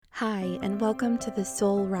Hi, and welcome to the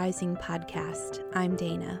Soul Rising podcast. I'm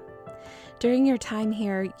Dana. During your time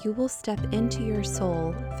here, you will step into your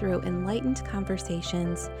soul through enlightened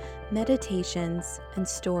conversations, meditations, and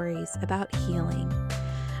stories about healing.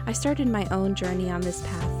 I started my own journey on this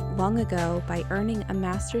path long ago by earning a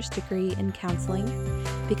master's degree in counseling,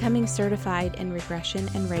 becoming certified in regression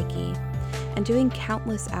and Reiki, and doing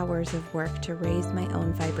countless hours of work to raise my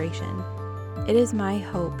own vibration. It is my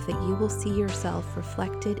hope that you will see yourself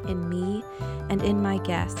reflected in me and in my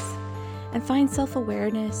guests, and find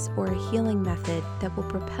self-awareness or a healing method that will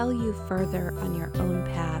propel you further on your own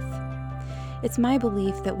path. It's my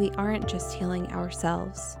belief that we aren't just healing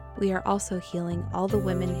ourselves, we are also healing all the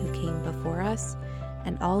women who came before us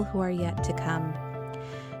and all who are yet to come.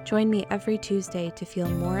 Join me every Tuesday to feel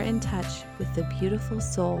more in touch with the beautiful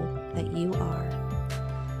soul that you are.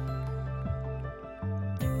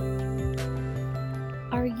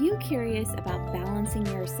 Are you curious about balancing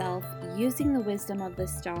yourself using the wisdom of the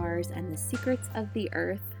stars and the secrets of the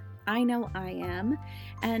earth? I know I am,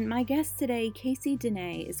 and my guest today, Kacy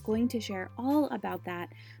Danae, is going to share all about that.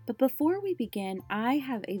 But before we begin, I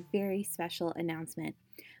have a very special announcement.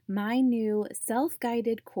 My new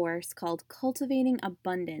self-guided course called Cultivating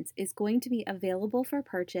Abundance is going to be available for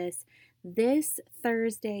purchase this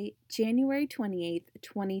Thursday, January 28th,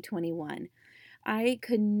 2021. I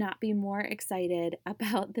could not be more excited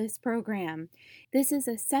about this program. This is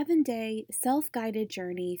a 7-day self-guided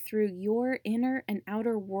journey through your inner and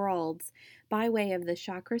outer worlds by way of the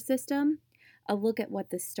chakra system, a look at what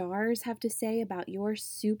the stars have to say about your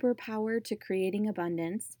superpower to creating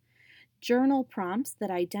abundance, journal prompts that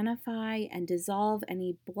identify and dissolve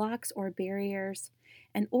any blocks or barriers,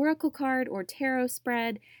 an oracle card or tarot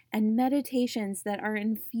spread, and meditations that are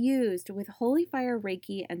infused with holy fire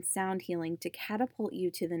Reiki and sound healing to catapult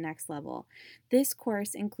you to the next level. This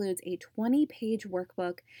course includes a 20-page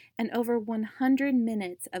workbook and over 100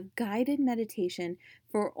 minutes of guided meditation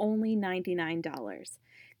for only $99.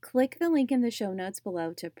 Click the link in the show notes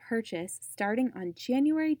below to purchase starting on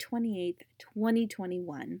January 28th,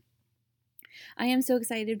 2021. I am so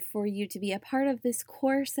excited for you to be a part of this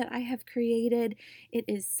course that I have created. It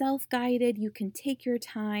is self-guided. You can take your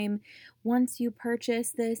time. Once you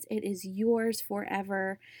purchase this, it is yours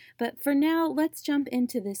forever. But for now, let's jump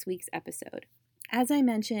into this week's episode. As I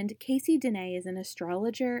mentioned, Kacy Danae is an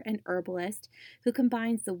astrologer and herbalist who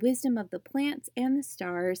combines the wisdom of the plants and the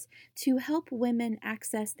stars to help women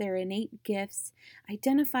access their innate gifts,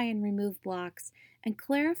 identify and remove blocks, and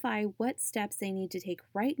clarify what steps they need to take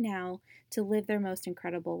right now to live their most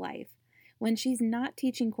incredible life. When she's not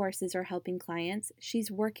teaching courses or helping clients,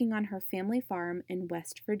 she's working on her family farm in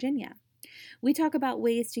West Virginia. We talk about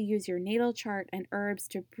ways to use your natal chart and herbs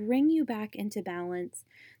to bring you back into balance,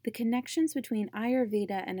 the connections between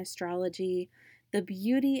Ayurveda and astrology, the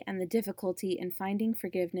beauty and the difficulty in finding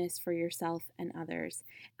forgiveness for yourself and others.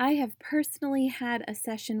 I have personally had a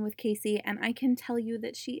session with Kacy, and I can tell you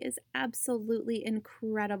that she is absolutely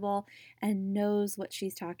incredible and knows what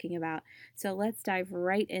she's talking about. So let's dive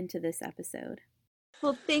right into this episode.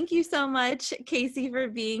 Well, thank you so much, Kacy, for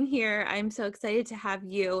being here. I'm so excited to have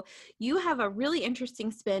you. You have a really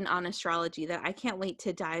interesting spin on astrology that I can't wait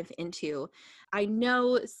to dive into. I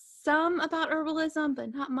know some about herbalism,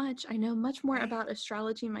 but not much. I know much more about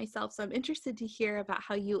astrology myself, so I'm interested to hear about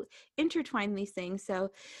how you intertwine these things.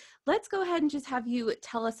 So let's go ahead and just have you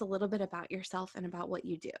tell us a little bit about yourself and about what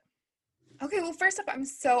you do. Okay, well, first off, I'm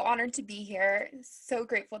so honored to be here. So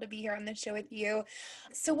grateful to be here on the show with you.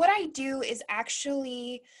 So what I do is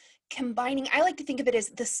actually combining, I like to think of it as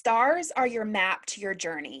the stars are your map to your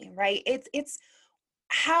journey, right? It's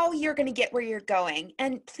how you're going to get where you're going.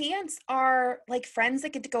 And plants are like friends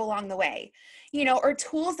that get to go along the way, or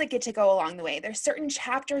tools that get to go along the way. There's certain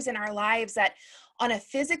chapters in our lives that on a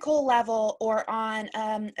physical level or on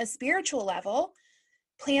a spiritual level,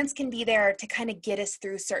 plants can be there to kind of get us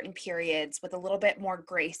through certain periods with a little bit more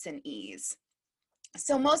grace and ease.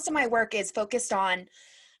 So most of my work is focused on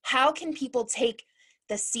how can people take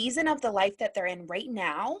the season of the life that they're in right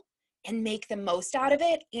now and make the most out of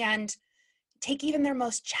it, and take even their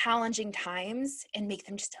most challenging times and make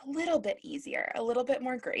them just a little bit easier, a little bit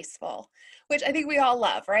more graceful, which I think we all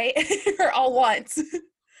love, right? Or all want.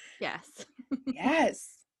 Yes. Yes.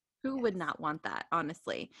 Who would not want that,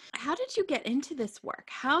 honestly? How did you get into this work?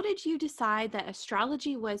 How did you decide that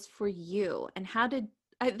astrology was for you? And how did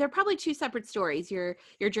they're probably two separate stories, your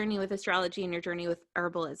journey with astrology and your journey with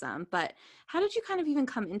herbalism, but how did you kind of even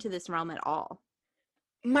come into this realm at all?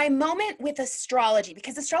 My moment with astrology,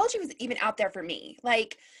 because astrology was even out there for me.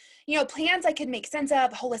 Like, plans I could make sense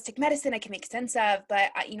of, holistic medicine I could make sense of,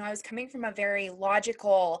 but I was coming from a very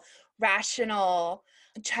logical, rational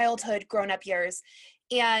childhood, grown-up years.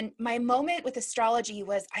 And my moment with astrology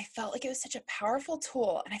was I felt like it was such a powerful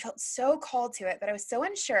tool and I felt so called to it, but I was so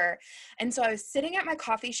unsure. And so I was sitting at my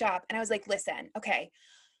coffee shop and I was like, listen, okay,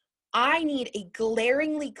 I need a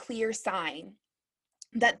glaringly clear sign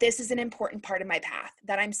that this is an important part of my path,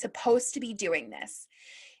 that I'm supposed to be doing this.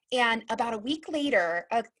 And about a week later,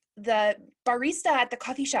 the barista at the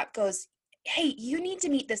coffee shop goes, hey, you need to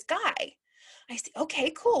meet this guy. I say,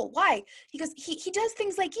 okay, cool. Why? He goes, he does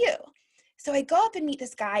things like you. So I go up and meet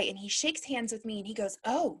this guy and he shakes hands with me and he goes,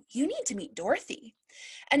 oh, you need to meet Dorothy.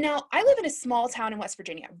 And now I live in a small town in West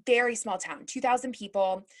Virginia, very small town, 2,000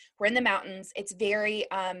 people. We're in the mountains. It's very,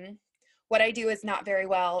 what I do is not very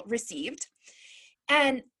well received.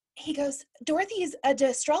 And he goes, Dorothy is an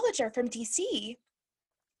astrologer from DC.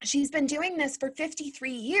 She's been doing this for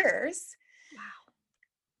 53 years.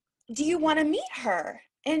 Wow. Do you want to meet her?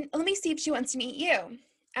 And let me see if she wants to meet you.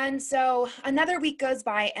 And so another week goes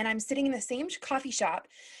by and I'm sitting in the same coffee shop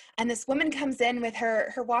and this woman comes in with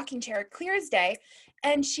her walking chair, clear as day,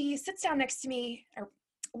 and she sits down next to me, or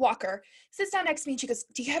walker, sits down next to me and she goes,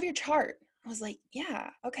 do you have your chart? I was like,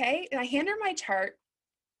 yeah, okay. And I hand her my chart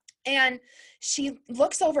and she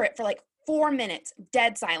looks over it for like 4 minutes,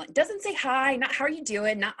 dead silent. Doesn't say hi, not how are you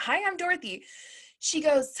doing, not hi, I'm Dorothy. She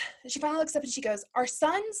finally looks up and she goes, our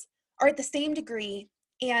suns are at the same degree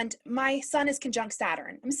and my sun is conjunct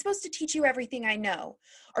Saturn. I'm supposed to teach you everything I know.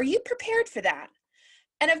 Are you prepared for that?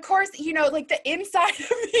 And of course, like the inside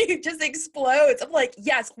of me just explodes. I'm like,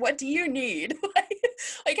 yes, what do you need?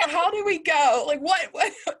 like how do we go? Like what?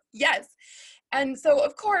 Yes. And so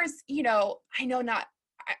of course, I know not,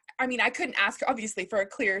 I mean, I couldn't ask her obviously for a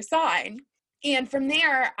clear sign. And from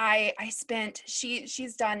there, she's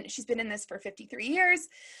been in this for 53 years,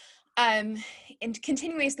 and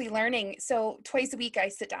continuously learning. So twice a week I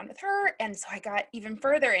sit down with her. And so I got even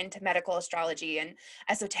further into medical astrology and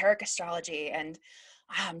esoteric astrology and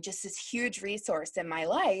just this huge resource in my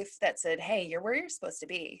life that said, hey, you're where you're supposed to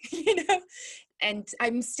be, and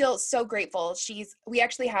I'm still so grateful. We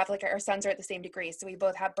actually have our sons are at the same degree. So we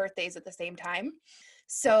both have birthdays at the same time.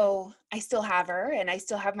 So I still have her and I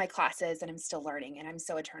still have my classes and I'm still learning. And I'm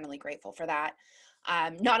so eternally grateful for that.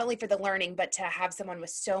 Not only for the learning, but to have someone with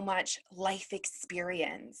so much life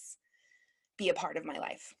experience be a part of my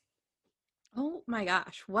life. Oh my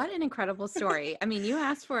gosh, what an incredible story. I mean, you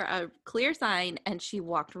asked for a clear sign and she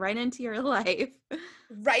walked right into your life.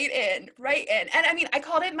 Right in. And I mean,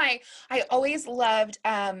 I always loved,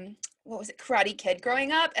 what was it, Karate Kid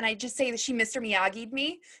growing up. And I just say that she Mr. Miyagi'd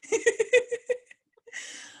me.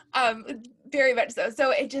 um, Very much so.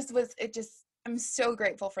 So I'm so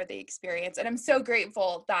grateful for the experience. And I'm so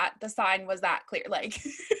grateful that the sign was that clear, like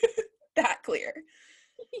that clear,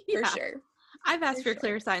 for Yeah. sure. I've asked For for sure.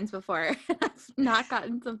 clear signs before. I've not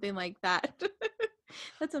gotten something like that.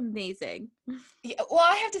 That's amazing. Yeah, well,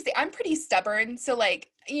 I have to say, I'm pretty stubborn. So,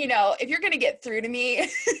 if you're going to get through to me,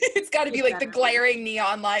 it's got to be It like the better be. glaring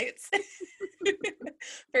neon lights.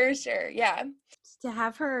 For sure. Yeah. To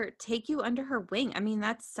have her take you under her wing. I mean,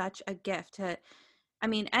 that's such a gift I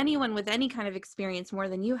mean, anyone with any kind of experience more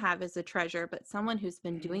than you have is a treasure, but someone who's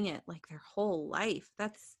been Mhm. doing it like their whole life,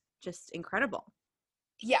 that's just incredible.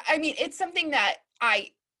 Yeah. I mean, it's something that I've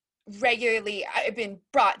been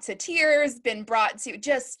brought to tears, been brought to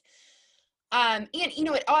just, and,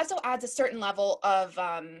 it also adds a certain level of,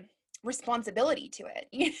 responsibility to it,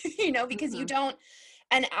 because you Mhm. don't,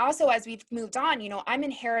 and also as we've moved on, I'm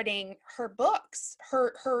inheriting her books,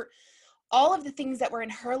 her all of the things that were in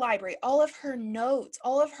her library, all of her notes,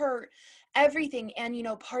 all of her everything. And,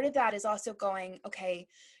 part of that is also going, okay,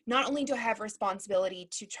 not only do I have responsibility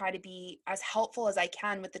to try to be as helpful as I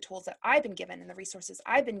can with the tools that I've been given and the resources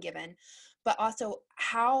I've been given, but also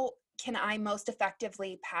how can I most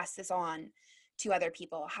effectively pass this on to other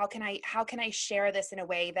people? How can I share this in a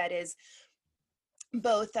way that is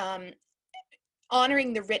both,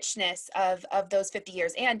 honoring the richness of those 50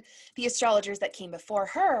 years and the astrologers that came before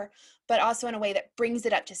her, but also in a way that brings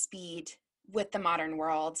it up to speed with the modern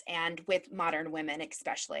world and with modern women,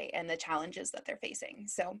 especially, and the challenges that they're facing.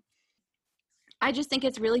 So, I just think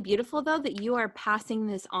it's really beautiful, though, that you are passing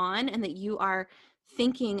this on and that you are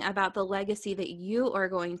thinking about the legacy that you are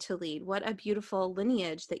going to lead. What a beautiful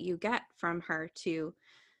lineage that you get from her to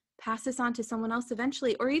pass this on to someone else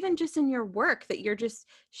eventually, or even just in your work, that you're just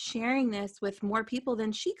sharing this with more people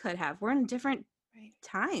than she could have. We're in a different right.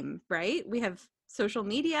 time, right? We have social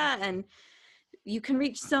media and you can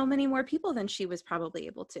reach so many more people than she was probably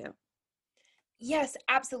able to. Yes,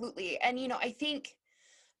 absolutely. And, I think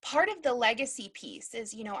part of the legacy piece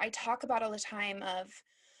is, I talk about all the time of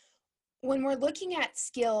when we're looking at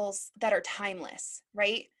skills that are timeless,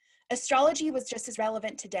 right? Astrology was just as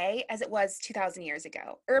relevant today as it was 2000 years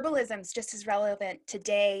ago. Herbalism is just as relevant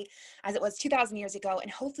today as it was 2000 years ago, and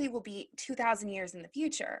hopefully will be 2000 years in the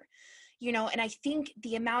future. And I think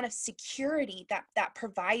the amount of security that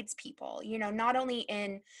provides people, not only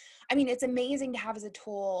it's amazing to have as a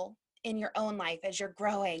tool in your own life as you're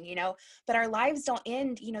growing, but our lives don't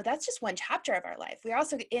end, that's just one chapter of our life. We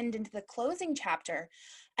also end into the closing chapter,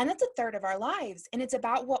 and that's a third of our lives. And it's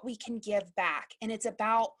about what we can give back. And it's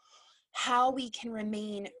about how we can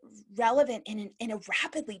remain relevant in a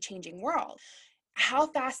rapidly changing world. How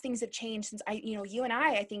fast things have changed since you and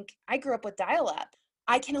I think I grew up with dial-up.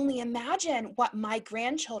 I can only imagine what my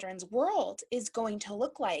grandchildren's world is going to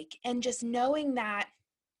look like. And just knowing that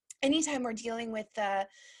anytime we're dealing with the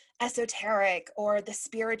esoteric or the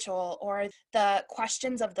spiritual or the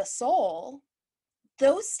questions of the soul,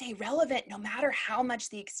 those stay relevant no matter how much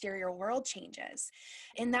the exterior world changes.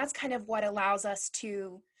 And that's kind of what allows us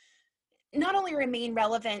to not only remain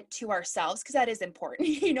relevant to ourselves, because that is important.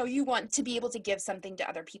 You want to be able to give something to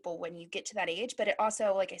other people when you get to that age, but it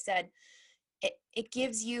also, like I said, it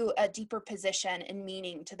gives you a deeper position and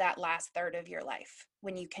meaning to that last third of your life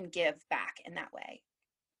when you can give back in that way.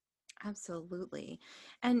 Absolutely.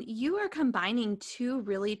 And you are combining two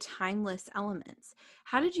really timeless elements.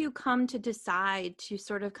 How did you come to decide to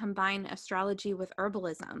sort of combine astrology with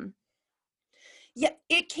herbalism? Yeah,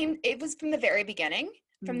 it was from the very beginning.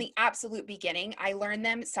 From the absolute beginning, I learned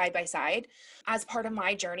them side by side as part of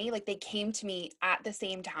my journey. Like, they came to me at the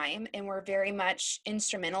same time and were very much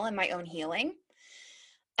instrumental in my own healing.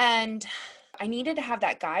 And I needed to have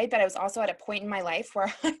that guide, but I was also at a point in my life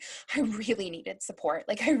where I really needed support.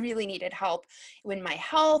 Like, I really needed help in my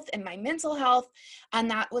health and my mental health.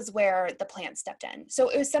 And that was where the plant stepped in. So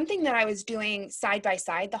it was something that I was doing side by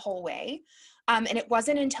side the whole way. And it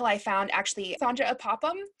wasn't until I found actually Sandra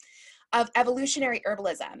Apopum of evolutionary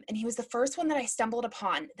herbalism. And he was the first one that I stumbled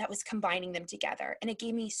upon that was combining them together. And it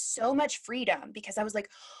gave me so much freedom because I was like,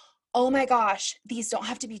 oh my gosh, these don't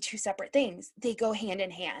have to be two separate things. They go hand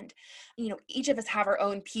in hand. Each of us have our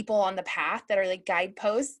own people on the path that are like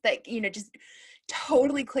guideposts that, just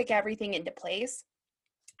totally click everything into place.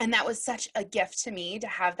 And that was such a gift to me to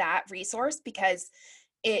have that resource, because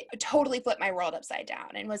it totally flipped my world upside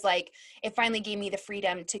down and was like, it finally gave me the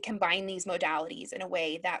freedom to combine these modalities in a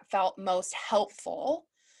way that felt most helpful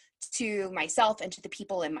to myself and to the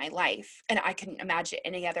people in my life. And I couldn't imagine it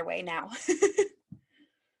any other way now.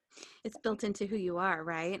 It's built into who you are,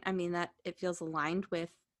 right? I mean, that it feels aligned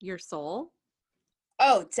with your soul.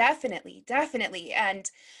 Oh, definitely, definitely. And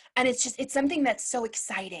it's something that's so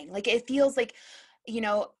exciting. Like, it feels like,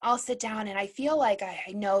 I'll sit down and I feel like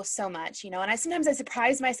I know so much, and sometimes I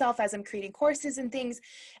surprise myself as I'm creating courses and things,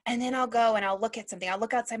 and then I'll go and I'll look at something. I'll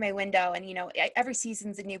look outside my window and, every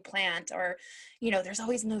season's a new plant, or, there's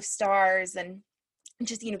always new stars, and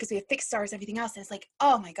just, because we have fixed stars, everything else. And it's like,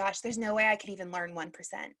 oh my gosh, there's no way I could even learn 1%,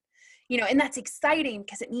 and that's exciting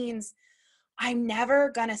because it means I'm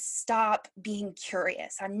never going to stop being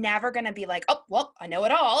curious. I'm never going to be like, oh, well, I know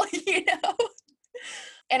it all,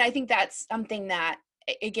 And I think that's something that,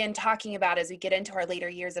 again, talking about as we get into our later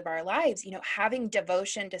years of our lives, having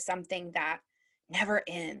devotion to something that never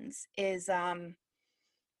ends is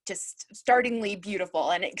just startlingly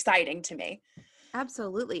beautiful and exciting to me.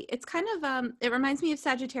 Absolutely. It's kind of, it reminds me of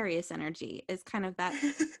Sagittarius energy, is kind of that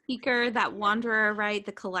seeker, that wanderer, right?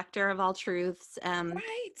 The collector of all truths. Right.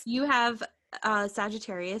 You have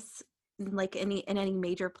Sagittarius, like in any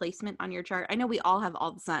major placement on your chart. I know we all have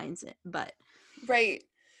all the signs, but Right.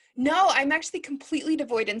 No, I'm actually completely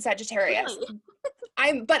devoid in Sagittarius.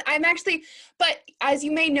 really? But as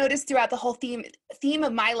you may notice throughout the whole theme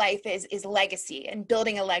of my life is legacy and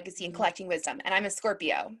building a legacy and collecting wisdom. And I'm a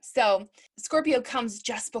Scorpio. So Scorpio comes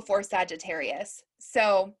just before Sagittarius.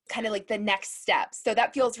 So kind of like the next step. So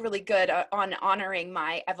that feels really good on honoring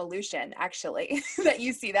my evolution, actually, that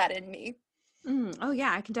you see that in me. Oh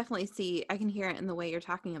yeah, I can definitely see, I can hear it in the way you're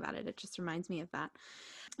talking about it. It just reminds me of that.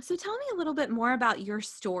 So tell me a little bit more about your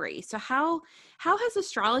story. So how has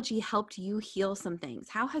astrology helped you heal some things?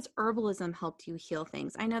 How has herbalism helped you heal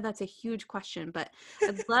things? I know that's a huge question, but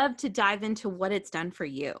I'd love to dive into what it's done for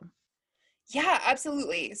you. Yeah,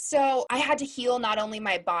 absolutely. So I had to heal not only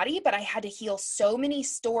my body, but I had to heal so many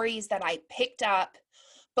stories that I picked up,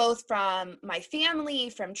 both from my family,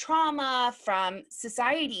 from trauma, from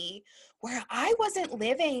society, where I wasn't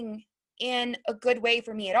living in a good way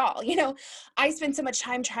for me at all. I spent so much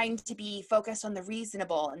time trying to be focused on the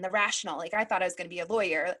reasonable and the rational. Like, I thought I was going to be a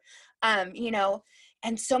lawyer, um, you know,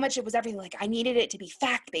 and so much it was everything. Like, I needed it to be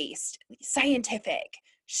fact-based, scientific,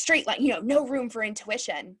 straight line, no room for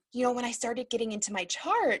intuition. When I started getting into my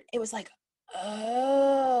chart, it was like,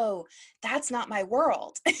 oh, that's not my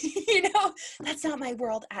world. That's not my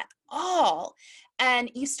world at all.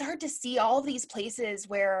 And you start to see all of these places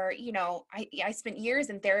where, I spent years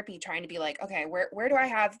in therapy trying to be like, okay, where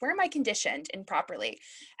am I conditioned improperly?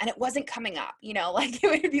 And it wasn't coming up, like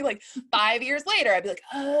it would be like 5 years later, I'd be like,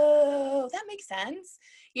 oh, that makes sense.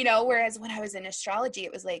 Whereas when I was in astrology,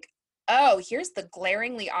 it was like, oh, here's the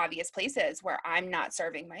glaringly obvious places where I'm not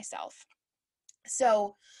serving myself.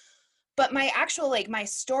 So, but my actual, like, my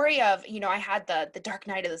story of, I had the dark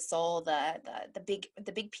night of the soul,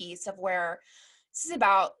 the big piece of where this is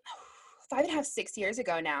about 5.5, 6 years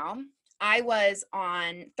ago now. I was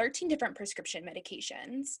on 13 different prescription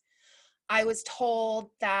medications. I was told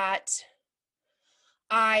that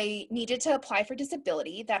I needed to apply for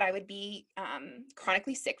disability, that I would be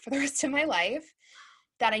chronically sick for the rest of my life,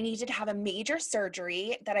 that I needed to have a major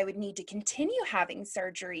surgery, that I would need to continue having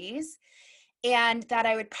surgeries, and that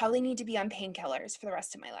I would probably need to be on painkillers for the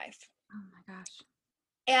rest of my life. Oh my gosh.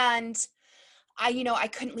 And I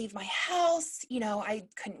couldn't leave my house, I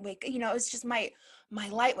couldn't wake, it was just my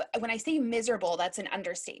life. When I say miserable, that's an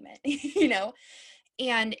understatement,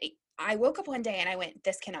 and I woke up one day and I went,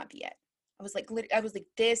 this cannot be it. I was like,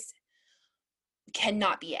 this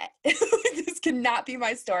cannot be it. This cannot be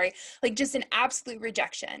my story. Like, just an absolute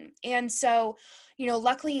rejection. And so,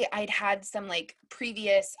 luckily I'd had some, like,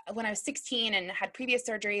 previous, when I was 16 and had previous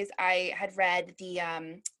surgeries, I had read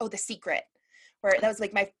The Secret, where that was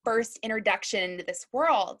like my first introduction into this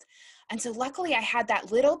world. And so luckily I had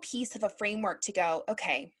that little piece of a framework to go,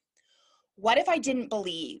 okay, what if I didn't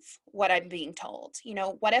believe what I'm being told?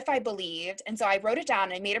 What if I believed? And so I wrote it down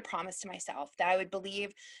and I made a promise to myself that I would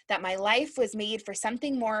believe that my life was made for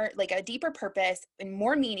something more, like a deeper purpose and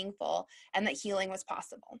more meaningful, and that healing was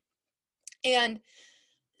possible. And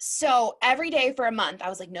so every day for a month, I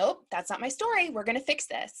was like, nope, that's not my story. We're going to fix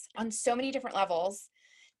this on so many different levels.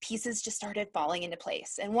 Pieces just started falling into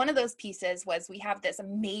place. And one of those pieces was, we have this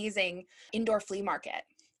amazing indoor flea market.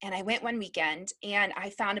 And I went one weekend and I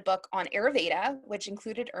found a book on Ayurveda, which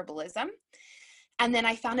included herbalism. And then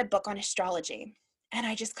I found a book on astrology. And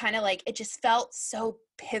I just kind of, like, it just felt so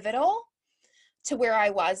pivotal to where I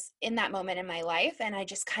was in that moment in my life. And I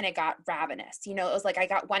just kind of got ravenous. It was like I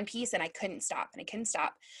got one piece and I couldn't stop and I couldn't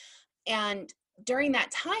stop. And during that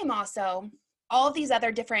time also, all of these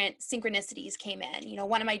other different synchronicities came in.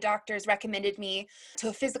 One of my doctors recommended me to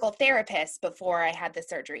a physical therapist before I had the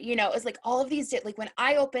surgery. It was like all of these, like, when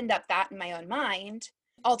I opened up that in my own mind,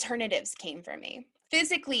 alternatives came for me.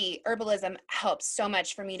 Physically, herbalism helped so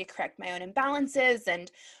much for me to correct my own imbalances and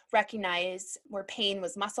recognize where pain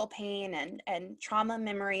was muscle pain and trauma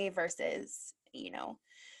memory versus,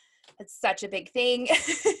 it's such a big thing.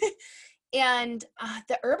 And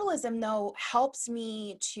the herbalism, though, helps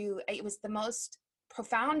me it was the most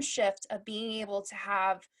profound shift of being able to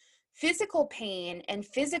have physical pain and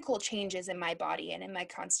physical changes in my body and in my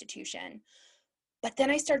constitution. But then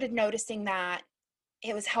I started noticing that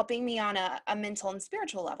it was helping me on a mental and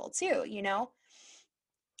spiritual level too,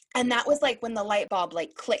 And that was like when the light bulb,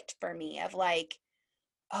 like, clicked for me of like,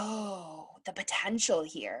 oh, the potential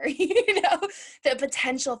here, the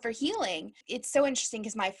potential for healing. It's so interesting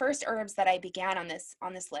because my first herbs that I began on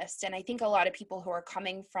this list, and I think a lot of people who are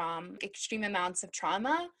coming from extreme amounts of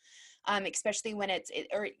trauma, especially when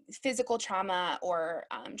or physical trauma or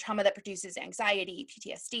trauma that produces anxiety,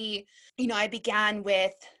 PTSD, I began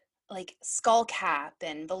with, like, skullcap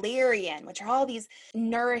and valerian, which are all these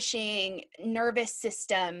nourishing nervous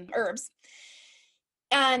system herbs.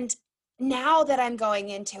 And now that I'm going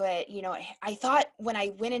into it, I thought when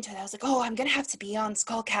I went into it, I was like, oh, I'm going to have to be on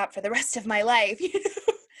skullcap for the rest of my life.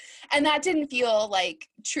 And that didn't feel like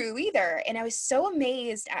true either. And I was so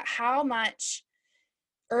amazed at how much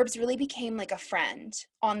herbs really became like a friend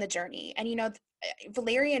on the journey. And,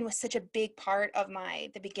 valerian was such a big part of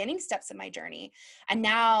the beginning steps of my journey. And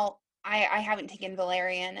now I haven't taken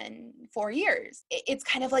valerian in 4 years. It's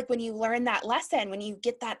kind of like when you learn that lesson, when you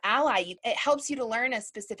get that ally, it helps you to learn a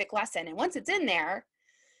specific lesson. And once it's in there,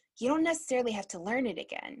 you don't necessarily have to learn it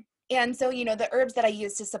again. And so, the herbs that I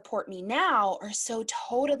use to support me now are so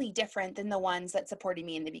totally different than the ones that supported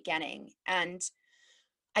me in the beginning. And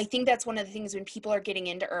I think that's one of the things when people are getting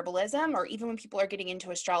into herbalism, or even when people are getting into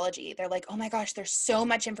astrology, they're like, oh my gosh, there's so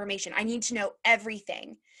much information. I need to know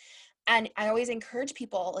everything. And I always encourage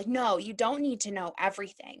people, like, no, you don't need to know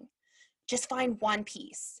everything. Just find one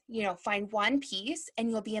piece, find one piece, and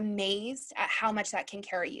you'll be amazed at how much that can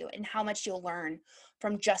carry you and how much you'll learn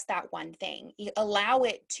from just that one thing. You allow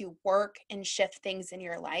it to work and shift things in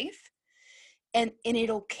your life, and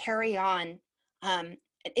it'll carry on.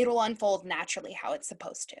 It'll unfold naturally how it's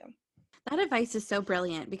supposed to. That advice is so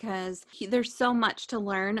brilliant because there's so much to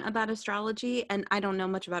learn about astrology, and I don't know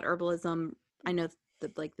much about herbalism. I know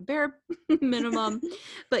like the bare minimum,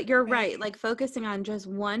 but you're right. Right. Like focusing on just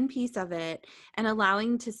one piece of it and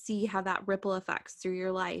allowing to see how that ripple effects through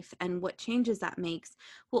your life and what changes that makes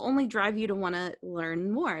will only drive you to want to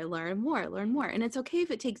learn more, learn more, learn more. And it's okay if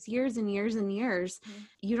it takes years and years and years. Mhm.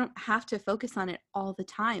 You don't have to focus on it all the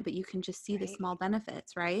time, but you can just see the Right. small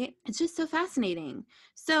benefits, right? It's just so fascinating.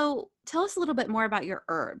 So tell us a little bit more about your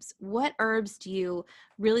herbs. What herbs do you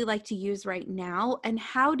really like to use right now, and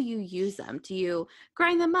how do you use them? Do you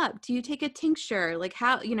grind them up? Do you take a tincture? Like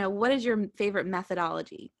how, what is your favorite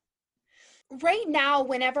methodology? Right now,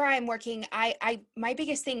 whenever I'm working, I my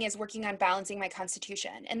biggest thing is working on balancing my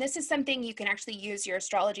constitution. And this is something you can actually use your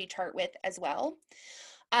astrology chart with as well.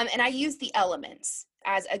 And I use the elements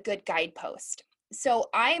as a good guidepost. So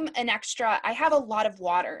I have a lot of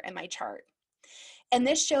water in my chart. And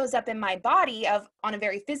this shows up in my body of on a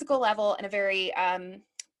very physical level and a very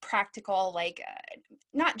practical, like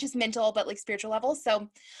not just mental, but like spiritual level. So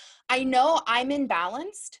I know I'm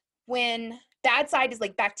imbalanced when bad side is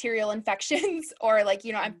like bacterial infections or like,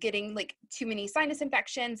 I'm getting like too many sinus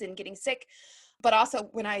infections and getting sick. But also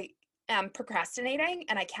when I am procrastinating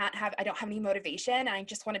and I don't have any motivation and I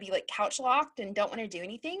just want to be like couch locked and don't want to do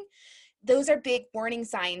anything. Those are big warning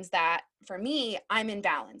signs that for me, I'm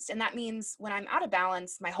imbalanced. And that means when I'm out of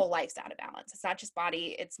balance, my whole life's out of balance. It's not just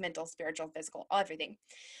body, it's mental, spiritual, physical, everything.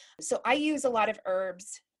 So I use a lot of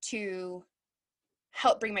herbs to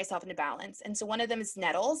help bring myself into balance. And so one of them is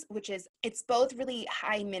nettles, it's both really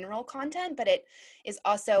high mineral content, but it is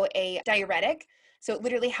also a diuretic. So it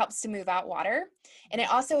literally helps to move out water. And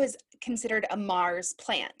it also is considered a Mars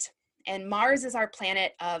plant. And Mars is our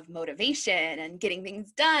planet of motivation and getting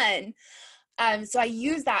things done. So I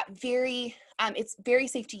use that it's very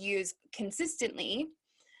safe to use consistently.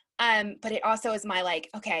 But it also is my like,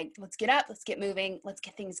 okay, let's get up, let's get moving, let's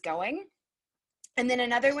get things going. And then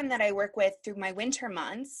another one that I work with through my winter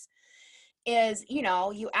months is,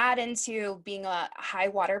 you add into being a high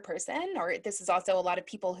water person, or this is also a lot of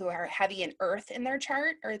people who are heavy in earth in their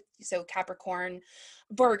chart, or so Capricorn,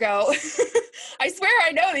 Virgo. I swear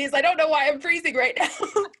I know these. I don't know why I'm freezing right now.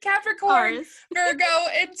 Capricorn, Taurus. Virgo,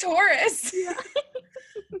 and Taurus. Yeah.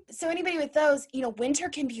 So anybody with those, winter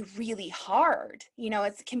can be really hard.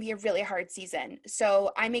 It can be a really hard season.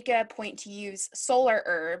 So I make a point to use solar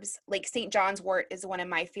herbs, like St. John's wort is one of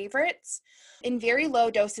my favorites, in very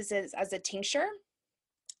low doses as a tincture.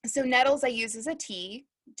 So nettles I use as a tea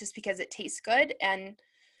just because it tastes good and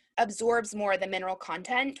absorbs more of the mineral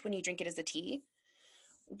content when you drink it as a tea.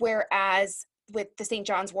 Whereas with the St.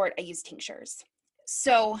 John's wort, I use tinctures.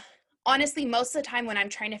 So honestly, most of the time when I'm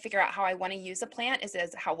trying to figure out how I want to use a plant is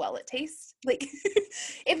as how well it tastes. Like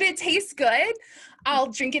if it tastes good, I'll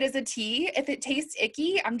drink it as a tea. If it tastes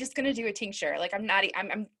icky, I'm just going to do a tincture. Like I'm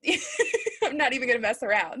I'm not even going to mess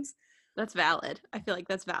around. That's valid. I feel like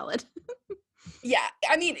that's valid. Yeah.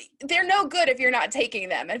 I mean, they're no good if you're not taking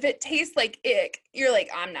them. And if it tastes like ick, you're like,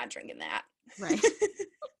 I'm not drinking that. Right.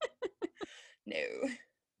 No.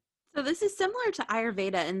 So this is similar to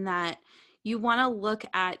Ayurveda in that you want to look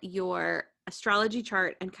at your astrology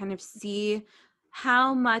chart and kind of see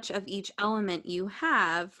how much of each element you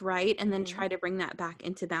have, right? And then Mhm. try to bring that back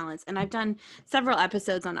into balance. And I've done several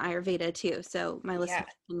episodes on Ayurveda too. So my Yeah.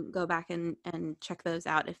 listeners can go back and check those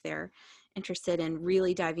out if they're interested in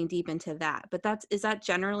really diving deep into that. But is that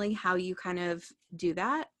generally how you kind of do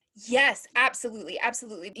that? Yes, absolutely.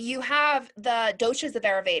 Absolutely. You have the doshas of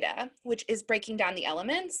Ayurveda, which is breaking down the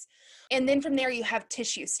elements. And then from there, you have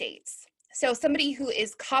tissue states. So somebody who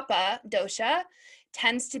is Kapha dosha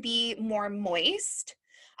tends to be more moist.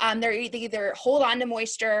 They either hold on to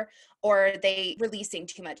moisture or they releasing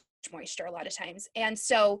too much moisture a lot of times. And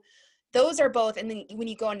so those are both. And then when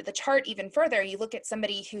you go into the chart even further, you look at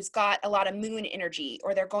somebody who's got a lot of moon energy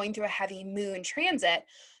or they're going through a heavy moon transit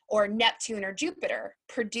or Neptune or Jupiter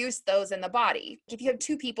produce those in the body. If you have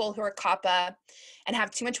two people who are Kapha and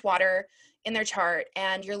have too much water in their chart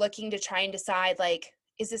and you're looking to try and decide like,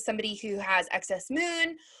 is this somebody who has excess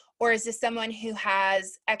moon or is this someone who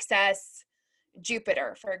has excess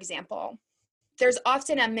Jupiter, for example? There's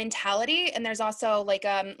often a mentality and there's also like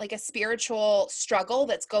a spiritual struggle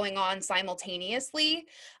that's going on simultaneously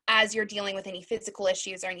as you're dealing with any physical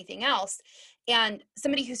issues or anything else. And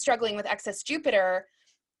somebody who's struggling with excess Jupiter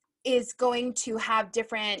is going to have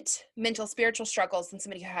different mental spiritual struggles than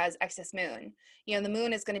somebody who has excess moon. The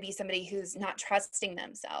moon is going to be somebody who's not trusting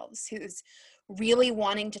themselves, who's really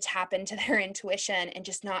wanting to tap into their intuition and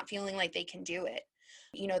just not feeling like they can do it.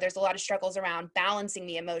 There's a lot of struggles around balancing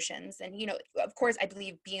the emotions. And, of course, I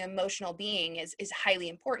believe being an emotional being is highly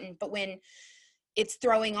important. But when it's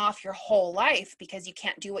throwing off your whole life because you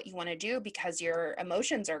can't do what you want to do because your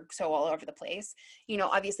emotions are so all over the place,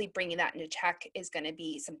 obviously bringing that into check is going to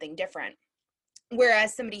be something different.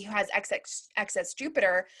 Whereas somebody who has excess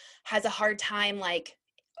Jupiter has a hard time like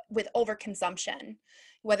with overconsumption,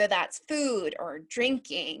 whether that's food or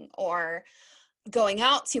drinking or going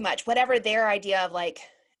out too much, whatever their idea of like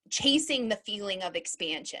chasing the feeling of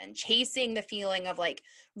expansion, chasing the feeling of like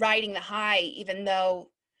riding the high, even though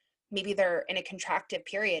maybe they're in a contractive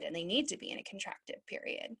period and they need to be in a contractive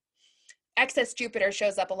period. Excess Jupiter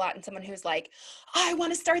shows up a lot in someone who's like, I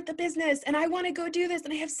want to start the business and I want to go do this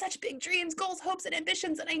and I have such big dreams, goals, hopes, and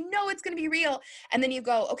ambitions and I know it's going to be real. And then you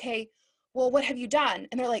go, okay, well, what have you done?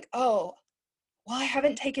 And they're like, oh, well, I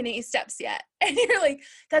haven't taken any steps yet. And you're like,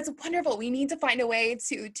 that's wonderful. We need to find a way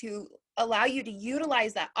to allow you to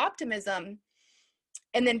utilize that optimism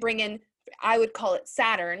and then bring in, I would call it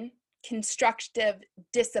Saturn, constructive,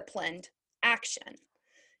 disciplined action.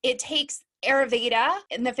 It takes Ayurveda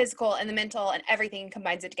and the physical and the mental and everything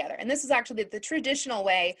combines it together. And this is actually the traditional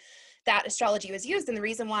way that astrology was used. And the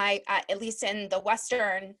reason why, at least in the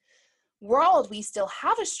Western world, we still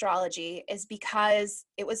have astrology is because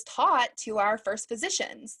it was taught to our first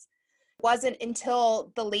physicians. It wasn't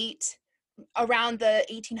until around the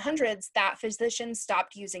 1800s that physicians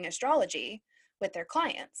stopped using astrology with their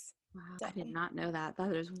clients. Wow, so. I did not know that.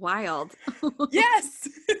 That is wild. Yes.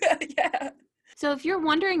 Yeah. So if you're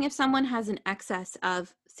wondering if someone has an excess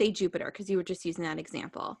of, say, Jupiter, because you were just using that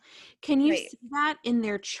example, can you see that in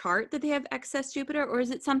their chart that they have excess Jupiter, or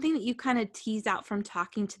is it something that you kind of tease out from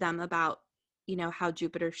talking to them about, how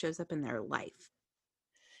Jupiter shows up in their life?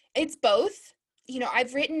 It's both.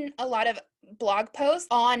 I've written a lot of blog posts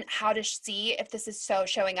on how to see if this is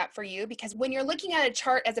showing up for you, because when you're looking at a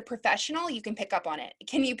chart as a professional, you can pick up on it.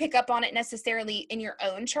 Can you pick up on it necessarily in your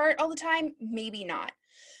own chart all the time? Maybe not.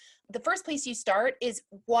 The first place you start is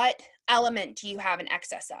what element do you have an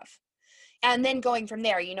excess of? And then going from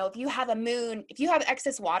there, if you have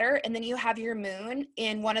excess water and then you have your moon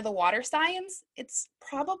in one of the water signs, it's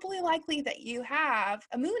probably likely that you have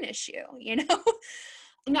a moon issue,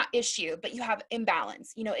 not issue, but you have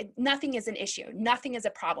imbalance. Nothing is an issue. Nothing is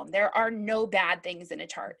a problem. There are no bad things in a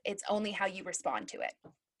chart. It's only how you respond to it.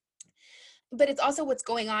 But it's also what's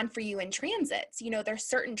going on for you in transits. There's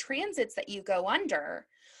certain transits that you go under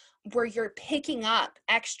where you're picking up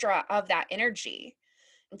extra of that energy.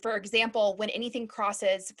 For example, when anything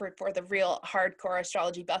crosses, for the real hardcore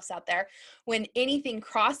astrology buffs out there, when anything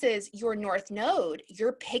crosses your north node,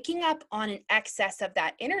 you're picking up on an excess of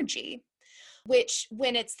that energy, which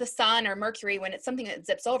when it's the sun or Mercury, when it's something that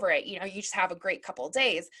zips over it, you just have a great couple of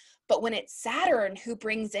days. But when it's Saturn who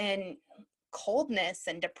brings in coldness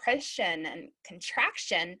and depression and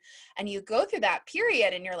contraction, and you go through that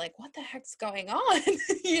period and you're like, what the heck's going on?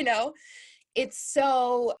 It's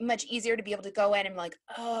so much easier to be able to go in and be like,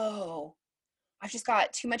 oh, I've just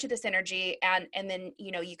got too much of this energy. And then,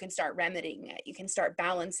 you can start remedying it. You can start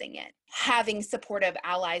balancing it, having supportive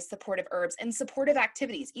allies, supportive herbs, and supportive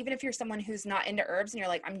activities. Even if you're someone who's not into herbs and you're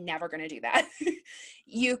like, I'm never going to do that.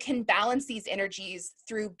 You can balance these energies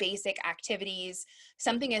through basic activities.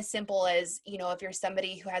 Something as simple as, if you're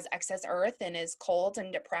somebody who has excess earth and is cold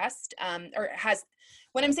and depressed,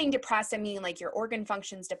 when I'm saying depressed, I mean like your organ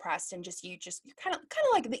function's depressed and you're kind of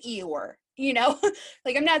like the Eeyore,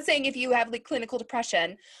 like I'm not saying if you have like clinical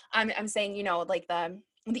depression, I'm saying, like the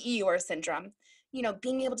Eeyore syndrome,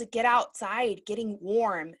 being able to get outside, getting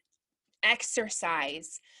warm,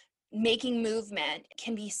 exercise, making movement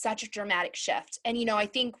can be such a dramatic shift. And, I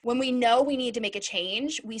think when we know we need to make a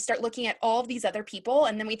change, we start looking at all of these other people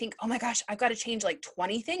and then we think, oh my gosh, I've got to change like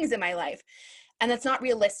 20 things in my life. And that's not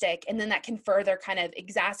realistic. And then that can further kind of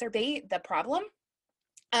exacerbate the problem.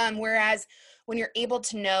 Whereas when you're able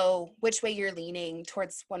to know which way you're leaning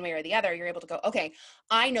towards one way or the other, you're able to go, okay,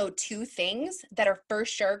 I know 2 things that are for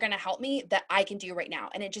sure going to help me that I can do right now.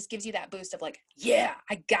 And it just gives you that boost of like, yeah,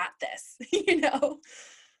 I got this,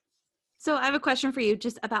 So I have a question for you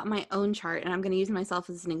just about my own chart, and I'm going to use myself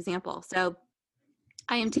as an example. So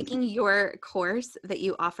I am taking your course that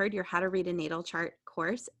you offered, your How to Read a Natal Chart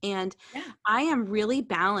course, and I am really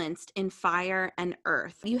balanced in fire and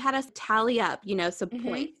earth. You had us tally up, some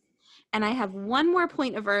points. And I have one more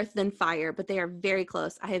point of earth than fire, but they are very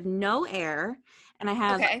close. I have no air and I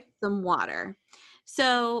have some water.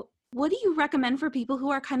 So what do you recommend for people who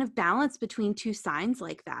are kind of balanced between 2 signs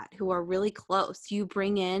like that, who are really close? You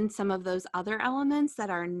bring in some of those other elements that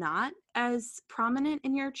are not as prominent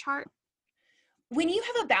in your chart? When you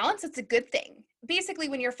have a balance, it's a good thing. basically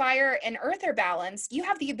when your fire and earth are balanced, you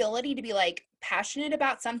have the ability to be like passionate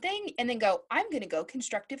about something and then go, I'm going to go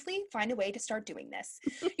constructively find a way to start doing this.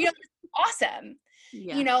 Awesome.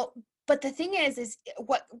 Yeah. You know, but the thing is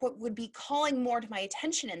what would be calling more to my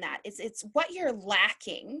attention in that is it's what you're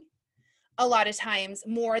lacking a lot of times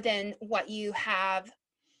more than what you have.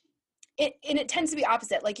 And it tends to be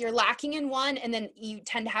opposite. Like you're lacking in one and then you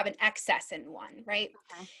tend to have an excess in one, right?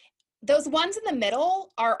 Okay. Those ones in the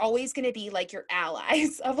middle are always going to be like your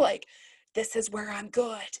allies of like, this is where I'm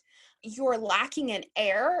good. Your lacking in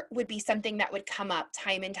air would be something that would come up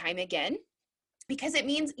time and time again because it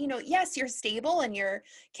means, yes, you're stable and you're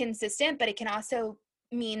consistent, but it can also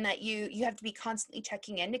mean that you have to be constantly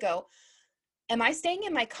checking in to go, am I staying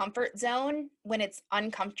in my comfort zone when it's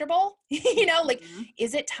uncomfortable? Like, Mhm.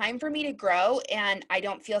 is it time for me to grow and I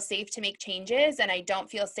don't feel safe to make changes and I don't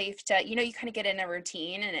feel safe to, you kind of get in a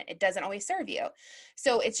routine and it doesn't always serve you.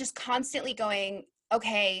 So it's just constantly going,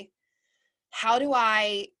 okay, how do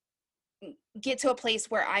I get to a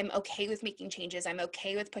place where I'm okay with making changes? I'm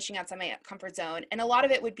okay with pushing outside my comfort zone. And a lot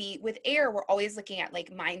of it would be with air, we're always looking at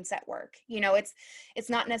like mindset work. It's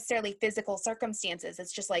not necessarily physical circumstances.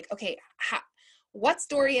 It's just like, okay, what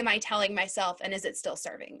story am I telling myself and is it still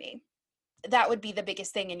serving me? That would be the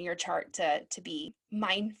biggest thing in your chart to be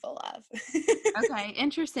mindful of. Okay,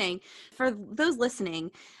 interesting. For those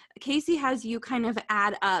listening, Kacy has you kind of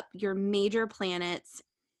add up your major planets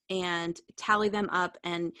and tally them up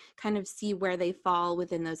and kind of see where they fall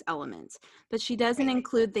within those elements. But she doesn't Right.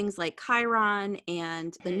 include things like Chiron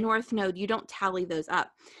and the Mm-hmm. North Node. You don't tally those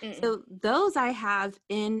up. Mm-mm. So those I have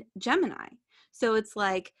in Gemini. So it's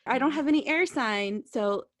like I don't Mm-hmm. have any air sign.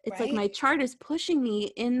 So it's like Right. my chart is pushing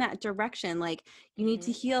me in that direction. Like you need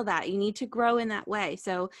to Mm-hmm. heal that. You need to grow in that way.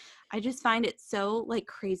 So I just find it so like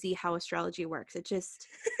crazy how astrology works.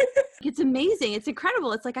 It's amazing. It's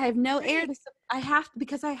incredible. It's like I have no air Right. to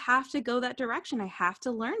because I have to go that direction. I have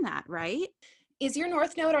to learn that, right? Is your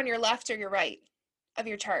north node on your left or your right of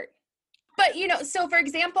your chart? But, so for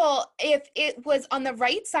example, if it was on the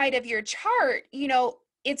right side of your chart,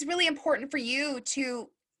 it's really important for you to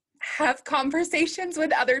have conversations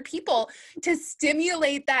with other people to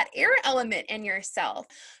stimulate that air element in yourself.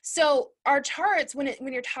 So our charts, when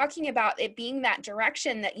you're talking about it being that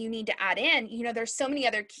direction that you need to add in, there's so many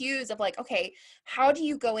other cues of like, okay, how do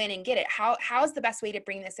you go in and get it? How's the best way to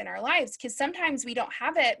bring this in our lives? Because sometimes we don't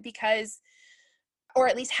have it because, or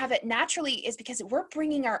at least have it naturally, is because we're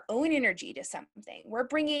bringing our own energy to something. We're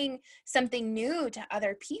bringing something new to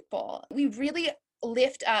other people. We really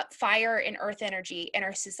lift up fire and earth energy in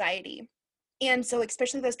our society. And so,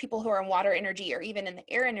 especially those people who are in water energy or even in the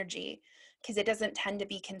air energy, because it doesn't tend to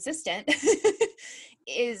be consistent,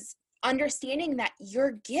 is understanding that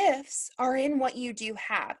your gifts are in what you do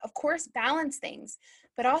have. Of course, balance things,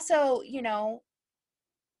 but also,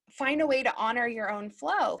 find a way to honor your own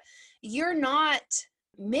flow. You're not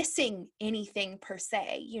missing anything per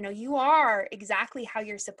se. You are exactly how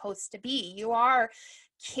you're supposed to be. You are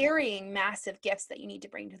carrying massive gifts that you need to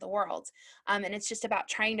bring to the world. And it's just about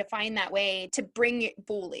trying to find that way to bring it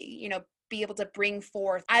fully, be able to bring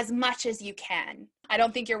forth as much as you can. I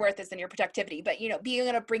don't think your worth is in your productivity, but being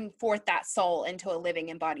able to bring forth that soul into a living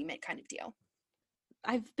embodiment kind of deal.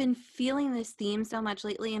 I've been feeling this theme so much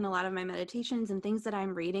lately in a lot of my meditations and things that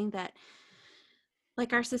I'm reading that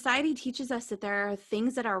like our society teaches us that there are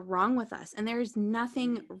things that are wrong with us and there's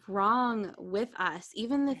nothing wrong with us.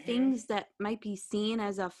 Even the Mm-hmm. things that might be seen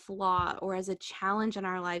as a flaw or as a challenge in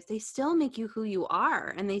our lives, they still make you who you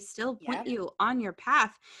are and they still point Yeah. you on your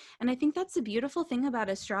path. And I think that's the beautiful thing about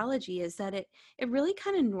astrology is that it really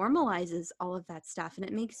kind of normalizes all of that stuff and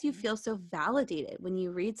it makes you feel so validated when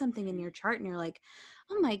you read something in your chart and you're like,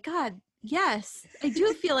 "Oh my God, yes, I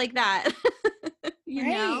do feel like that." you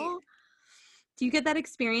Right. know? Do you get that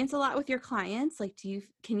experience a lot with your clients? Like,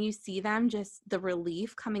 can you see them just the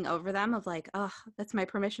relief coming over them of like, oh, that's my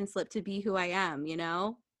permission slip to be who I am, you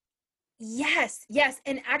know? Yes, yes.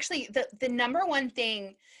 And actually the number one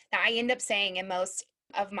thing that I end up saying in most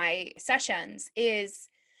of my sessions is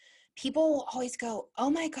people will always go, "Oh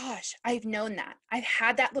my gosh, I've known that. I've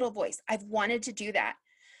had that little voice. I've wanted to do that."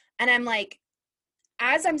 And I'm like,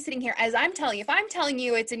 as I'm sitting here, as I'm telling you, if I'm telling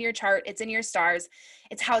you it's in your chart, it's in your stars,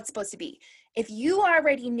 it's how it's supposed to be. If you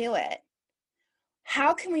already knew it,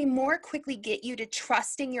 how can we more quickly get you to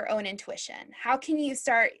trusting your own intuition? How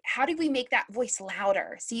do we make that voice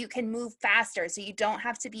louder so you can move faster, so you don't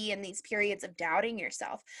have to be in these periods of doubting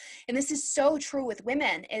yourself? And this is so true with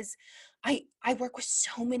women is I work with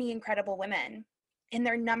so many incredible women and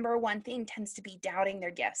their number one thing tends to be doubting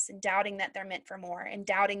their gifts and doubting that they're meant for more and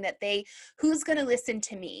doubting that who's going to listen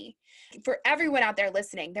to me? For everyone out there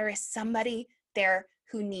listening, there is somebody there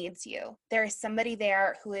who needs you. There is somebody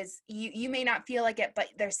there who is, you may not feel like it, but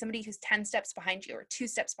there's somebody who's 10 steps behind you or 2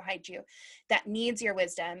 steps behind you that needs your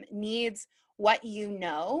wisdom, needs what you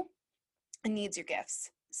know, and needs your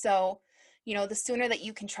gifts. So, the sooner that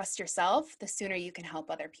you can trust yourself, the sooner you can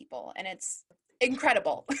help other people. And it's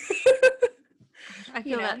incredible. Gosh, I you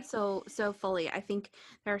feel know, that so fully. I think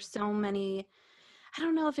there are so many, I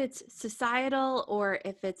don't know if it's societal or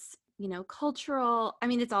if it's, cultural. I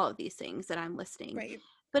mean, it's all of these things that I'm listing, right.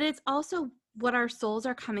 but it's also what our souls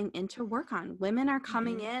are coming in to work on. Women are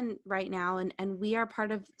coming Mm-hmm. in right now, and we are part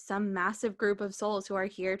of some massive group of souls who are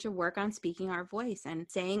here to work on speaking our voice and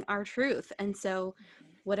saying our truth. And so,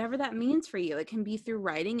 whatever that means for you, it can be through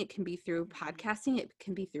writing, it can be through podcasting, it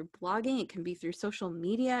can be through blogging, it can be through social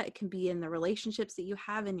media, it can be in the relationships that you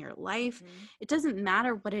have in your life. Mm-hmm. It doesn't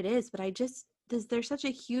matter what it is, but there's such a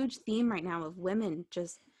huge theme right now of women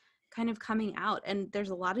just kind of coming out, and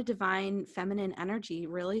there's a lot of divine feminine energy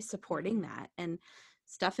really supporting that, and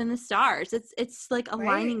stuff in the stars, it's like Right.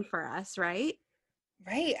 aligning for us, right?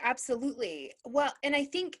 Right. Absolutely. Well, and I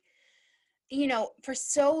think, for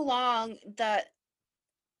so long,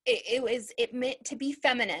 it meant to be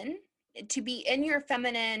feminine, to be in your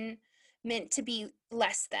feminine meant to be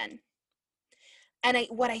less than. And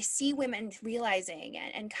what I see women realizing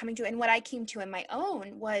and coming to, and what I came to in my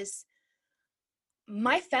own was,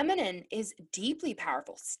 my feminine is deeply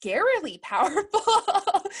powerful, scarily powerful,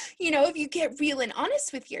 if you get real and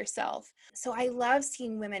honest with yourself. So I love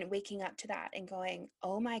seeing women waking up to that and going,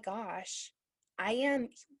 oh my gosh, I am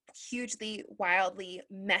hugely, wildly,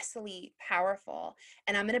 messily powerful.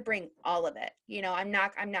 And I'm going to bring all of it. I'm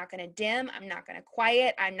not going to dim. I'm not going to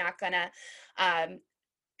quiet. I'm not going to,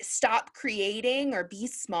 stop creating or be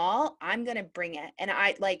small. I'm going to bring it. And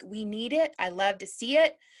we need it. I love to see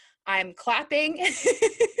it. I'm clapping, it's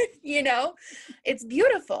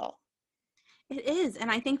beautiful. It is.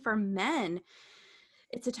 And I think for men,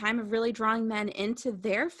 it's a time of really drawing men into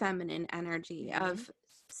their feminine energy, Mm-hmm. of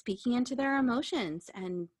speaking into their emotions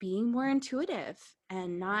and being more intuitive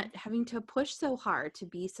and not Mm-hmm. having to push so hard to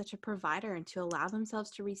be such a provider, and to allow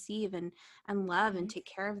themselves to receive and love and Mm-hmm. take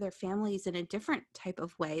care of their families in a different type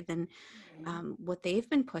of way than Mm-hmm. what they've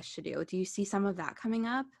been pushed to do. Do you see some of that coming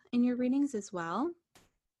up in your readings as well?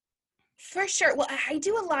 For sure. Well, I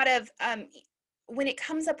do a lot of, when it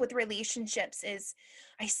comes up with relationships, is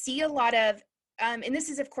I see a lot of, and this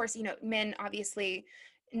is, of course, men, obviously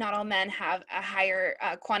not all men have a higher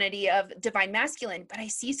quantity of divine masculine, but I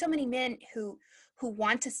see so many men who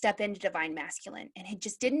want to step into divine masculine and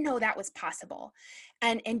just didn't know that was possible,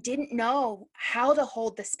 and didn't know how to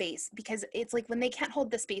hold the space, because it's like when they can't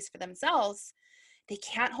hold the space for themselves, they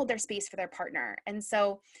can't hold their space for their partner. And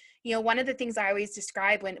so, one of the things I always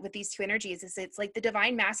describe with these two energies is, it's like the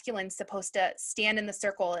divine masculine's supposed to stand in the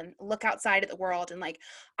circle and look outside at the world and, like,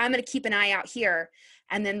 I'm going to keep an eye out here.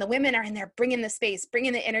 And then the women are in there bringing the space,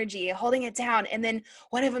 bringing the energy, holding it down. And then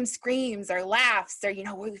one of them screams or laughs, or,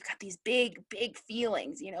 we've got these big, big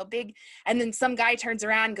feelings, big. And then some guy turns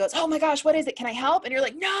around and goes, oh my gosh, what is it? Can I help? And you're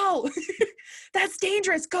like, no, that's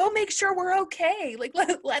dangerous. Go make sure we're okay. Like,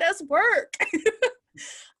 let us work.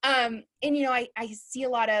 And I see a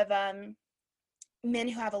lot of men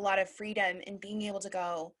who have a lot of freedom in being able to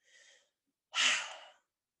go,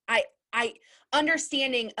 I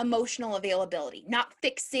understanding emotional availability, not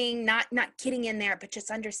fixing, not getting in there, but just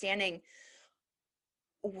understanding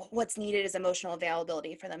what's needed is emotional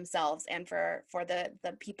availability for themselves and for the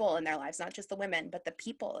people in their lives, not just the women, but the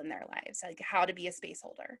people in their lives, like how to be a space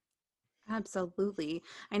holder. Absolutely.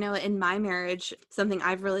 I know in my marriage, something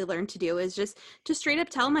I've really learned to do is just to straight up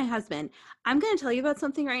tell my husband, I'm going to tell you about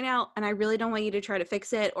something right now, and I really don't want you to try to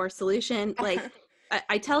fix it or solution. Like,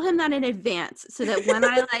 I tell him that in advance, so that when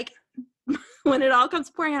I when it all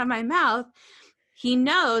comes pouring out of my mouth, he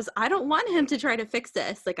knows I don't want him Right. to try to fix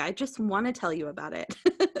this. Like, I just want to tell you about it.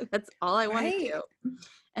 That's all I want to Right. do.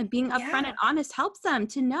 And being upfront and Yeah. honest helps them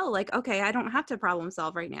to know, like, okay, I don't have to problem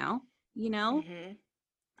solve right now. Hmm.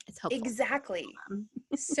 It's helpful. Exactly.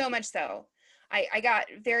 So much so. I got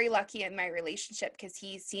very lucky in my relationship because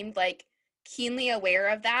he seemed like keenly aware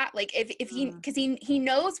of that. Like, if he, Mm. because he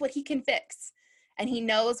knows what he can fix, and he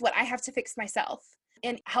knows what I have to fix myself,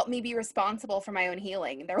 and help me be responsible for my own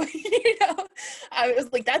healing. And they're like, I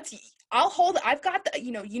was like, I've got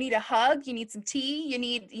you need a hug, you need some tea, you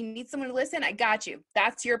need someone to listen. I got you.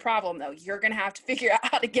 That's your problem though. You're going to have to figure out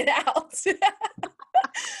how to get out.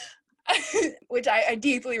 Which I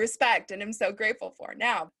deeply respect and am so grateful for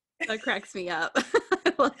now. That cracks me up.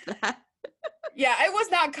 I love that. Yeah, I was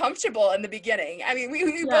not comfortable in the beginning. I mean,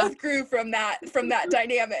 we Yeah. both grew from that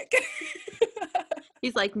dynamic.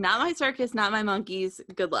 He's like, not my circus, not my monkeys.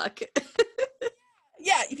 Good luck.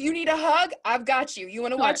 Yeah, if you need a hug, I've got you. You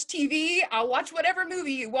want to Sure. watch TV? I'll watch whatever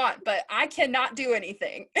movie you want, but I cannot do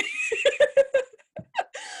anything.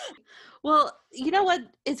 Well, you know what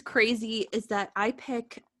is crazy is that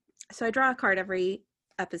so I draw a card every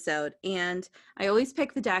episode, and I always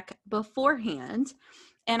pick the deck beforehand.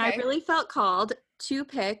 And I Okay. really felt called to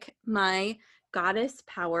pick my Goddess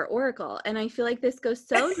Power Oracle. And I feel like this goes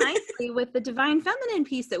so nicely with the Divine Feminine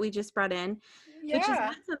piece that we just brought in, which is Yeah.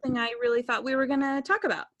 not something I really thought we were going to talk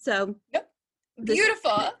about. So Nope. this is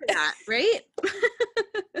Beautiful. perfect for that, right?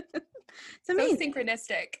 It's So amazing.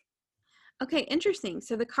 synchronistic. Okay, interesting.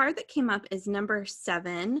 So the card that came up is number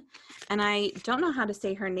 7, and I don't know how to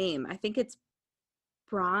say her name. I think it's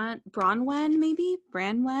Bronwen, maybe?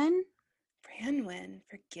 Branwen? Branwen,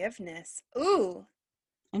 forgiveness. Ooh,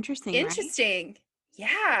 Interesting, right? interesting.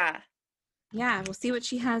 Yeah. Yeah, we'll see what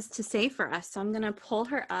she has to say for us. So I'm going to pull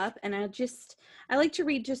her up, and I like to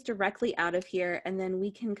read just directly out of here, and then we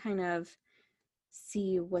can kind of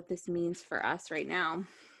see what this means for us right now.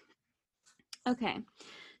 Okay,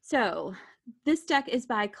 so this deck is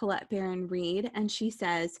by Colette Baron Reed, and she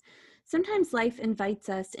says, sometimes life invites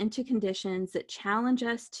us into conditions that challenge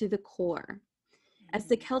us to the core. As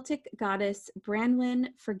the Celtic goddess Branwen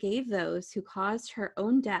forgave those who caused her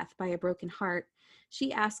own death by a broken heart,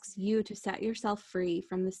 she asks you to set yourself free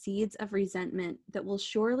from the seeds of resentment that will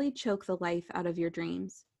surely choke the life out of your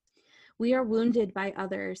dreams. We are wounded by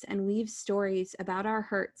others and weave stories about our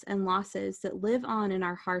hurts and losses that live on in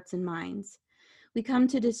our hearts and minds. We come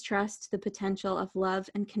to distrust the potential of love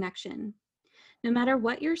and connection. No matter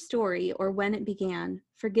what your story or when it began,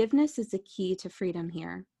 forgiveness is the key to freedom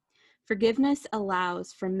here. Forgiveness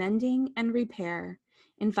allows for mending and repair,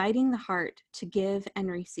 inviting the heart to give and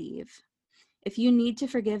receive. If you need to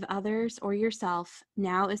forgive others or yourself,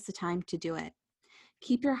 now is the time to do it.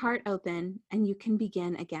 Keep your heart open and you can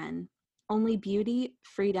begin again. Only beauty,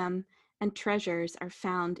 freedom, and treasures are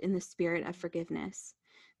found in the spirit of forgiveness.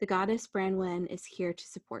 The goddess Branwen is here to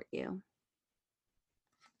support you.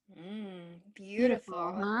 Beautiful,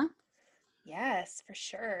 Beautiful. huh? Yes, for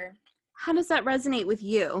sure. How does that resonate with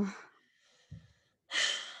you?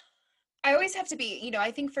 I always have to be,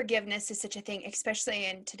 I think forgiveness is such a thing, especially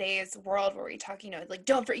in today's world where we talk, like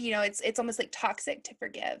don't for, it's almost like toxic to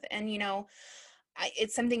forgive. And,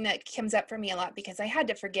 it's something that comes up for me a lot because I had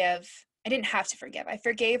to forgive. I didn't have to forgive. I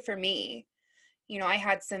forgave for me. I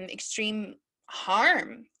had some extreme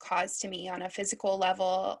harm caused to me on a physical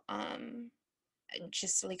level.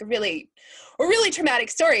 Just like a really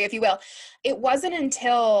traumatic story, if you will. It wasn't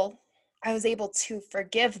until I was able to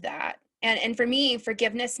forgive that. And for me,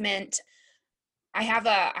 forgiveness meant I have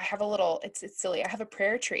a little, it's silly. I have a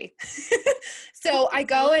prayer tree. So I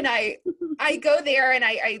go and I go there and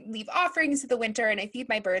I leave offerings to the winter and I feed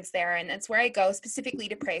my birds there. And that's where I go specifically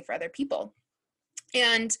to pray for other people.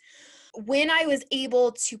 And when I was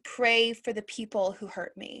able to pray for the people who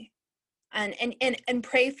hurt me and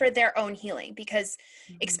pray for their own healing, because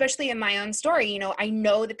Mhm. especially in my own story, I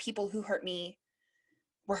know the people who hurt me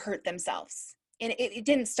were hurt themselves. And it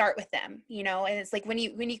didn't start with them, and it's like when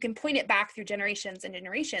you can point it back through generations and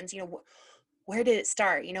generations, where did it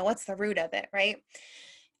start? What's the root of it, right?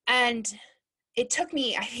 And it took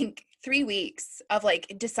me, I think, 3 weeks of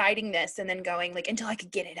like deciding this and then going like until I could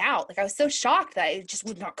get it out. Like I was so shocked that it just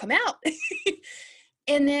would not come out.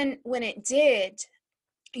 And then when it did,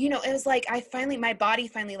 it was like my body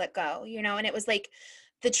finally let go, and it was like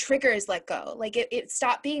the triggers let go. Like it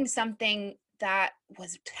stopped being something that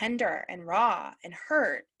was tender and raw and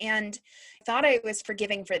hurt. And I thought I was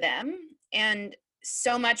forgiving for them. And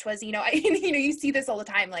so much was, you see this all the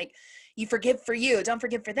time, like you forgive for you, don't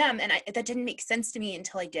forgive for them. And that didn't make sense to me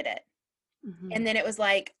until I did it. Mhm. And then it was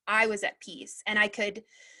like, I was at peace and I could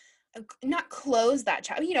not close that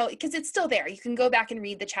chapter, because it's still there. You can go back and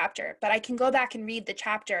read the chapter, but I can go back and read the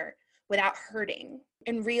chapter without hurting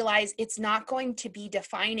and realize it's not going to be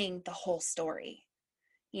defining the whole story,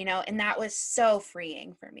 and that was so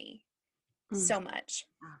freeing for me. Mm. So much.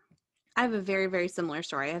 I have a very, very similar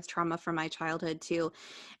story. I have trauma from my childhood too.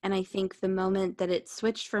 And I think the moment that it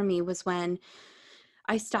switched for me was when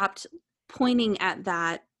I stopped pointing at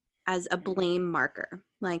that as a blame marker.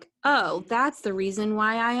 Like, oh, Mm-hmm. that's the reason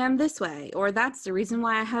why I am this way, or that's the reason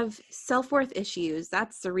why I have self-worth issues.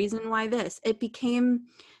 That's the reason why this. It became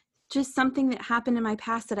just something that happened in my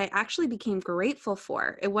past that I actually became grateful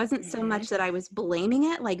for. It wasn't so Mm-hmm. much that I was blaming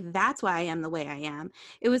it, like, that's why I am the way I am.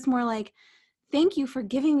 It was more like, thank you for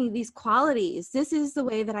giving me these qualities. This is the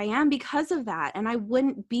way that I am because of that. And I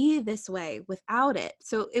wouldn't be this way without it.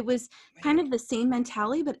 So it was kind Right. of the same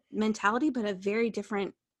mentality, but a very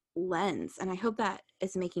different lens. And I hope that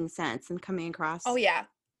is making sense and coming Oh across. yeah.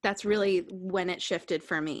 That's really when it shifted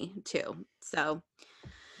for me too. So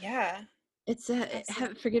Yeah, absolutely.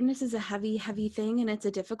 forgiveness is a heavy, heavy thing, and it's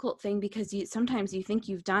a difficult thing because sometimes you think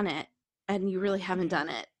you've done it and you really haven't done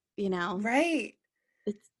Mhm. it, you know? Right,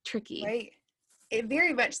 It's tricky. right. It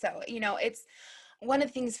very much so. It's one of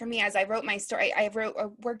the things for me as I wrote my story.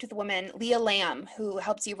 Worked with a woman, Leah Lamb, who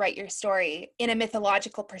helps you write your story in a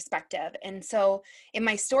mythological perspective. And so in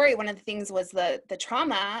my story, one of the things was the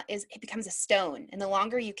trauma is it becomes a stone, and the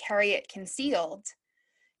longer you carry it concealed,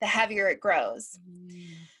 the heavier it grows.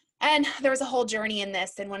 Mm. And there was a whole journey in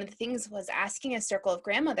this, and one of the things was asking a circle of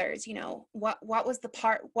grandmothers, what was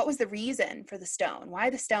the reason for the stone?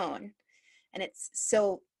 Why the stone? And it's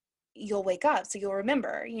so you'll wake up, so you'll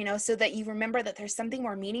remember, so that you remember that there's something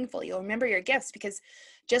more meaningful. You'll remember your gifts, because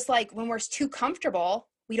just like when we're too comfortable,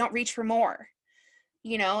 we don't reach for more.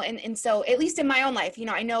 And so at least in my own life,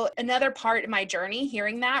 I know another part of my journey,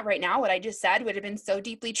 hearing that right now, what I just said would have been so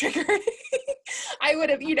deeply triggering. I would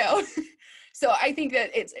have, so I think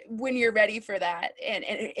that it's when you're ready for that, and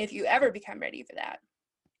if you ever become ready for that,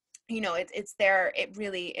 it's there. It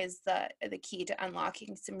really is the key to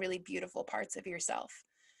unlocking some really beautiful parts of yourself.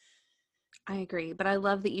 I agree, but I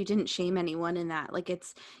love that you didn't shame anyone in that. Like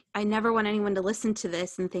I never want anyone to listen to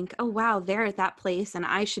this and think, oh, wow, they're at that place and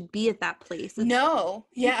I should be at that place. It No,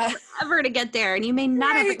 takes yeah. forever to get there, and you may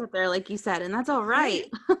not ever Right, get there, like you said, and that's all right.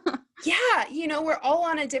 right. Yeah, we're all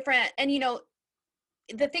on a different, and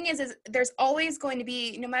the thing is there's always going to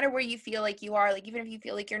be, no matter where you feel like you are, like even if you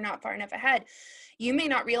feel like you're not far enough ahead, you may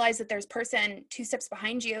not realize that there's person 2 steps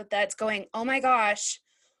behind you that's going, oh my gosh,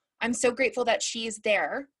 I'm so grateful that she's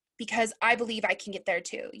there, because I believe I can get there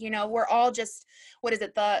too. We're all just, what is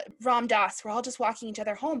it, the Ram Dass, we're all just walking each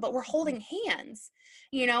other home, but we're holding hands,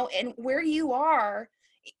 and where you are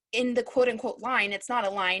in the quote unquote line, it's not a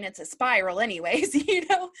line, it's a spiral anyways,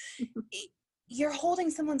 you're holding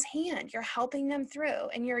someone's hand, you're helping them through,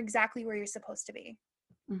 and you're exactly where you're supposed to be.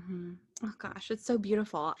 Mm-hmm. Oh gosh, it's so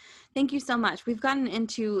beautiful. Thank you so much. We've gotten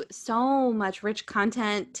into so much rich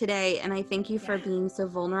content today, and I thank you for Yeah. being so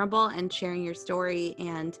vulnerable and sharing your story.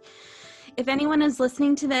 And if anyone is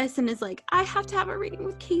listening to this and is like, I have to have a reading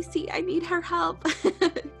with Kacy, I need her help,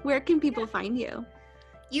 where can people find you?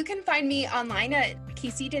 You can find me online at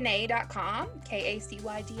KacyDanae.com,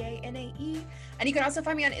 KacyDanae. And you can also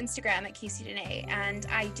find me on Instagram at KacyDanae. And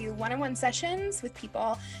I do one-on-one sessions with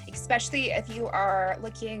people, especially if you are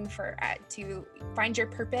looking to find your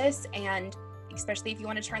purpose, and especially if you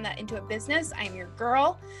want to turn that into a business. I am your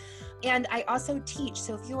girl. And I also teach.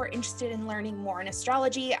 So if you are interested in learning more in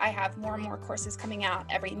astrology, I have more and more courses coming out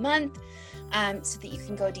every month, so that you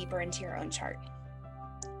can go deeper into your own chart.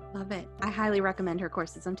 Love it. I highly recommend her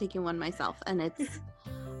courses. I'm taking one myself, and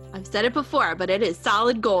I've said it before, but it is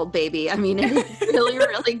solid gold, baby. I mean, it is really,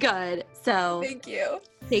 really good. So Thank you.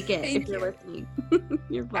 take it if Thank you're you. listening.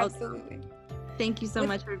 You're welcome. Absolutely. Thank you so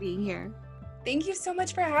much for being here. Thank you so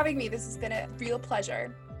much for having me. This has been a real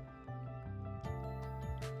pleasure.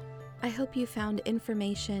 I hope you found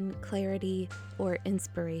information, clarity, or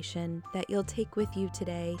inspiration that you'll take with you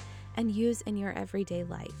today and use in your everyday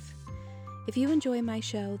life. If you enjoy my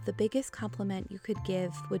show, the biggest compliment you could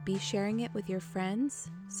give would be sharing it with your friends,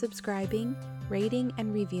 subscribing, rating,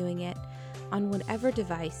 and reviewing it on whatever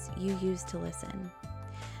device you use to listen.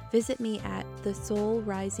 Visit me at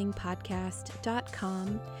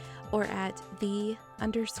thesoulrisingpodcast.com or at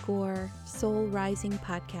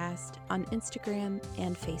 _soulrisingpodcast on Instagram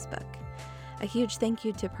and Facebook. A huge thank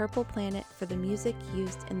you to Purple Planet for the music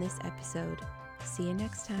used in this episode. See you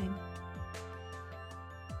next time.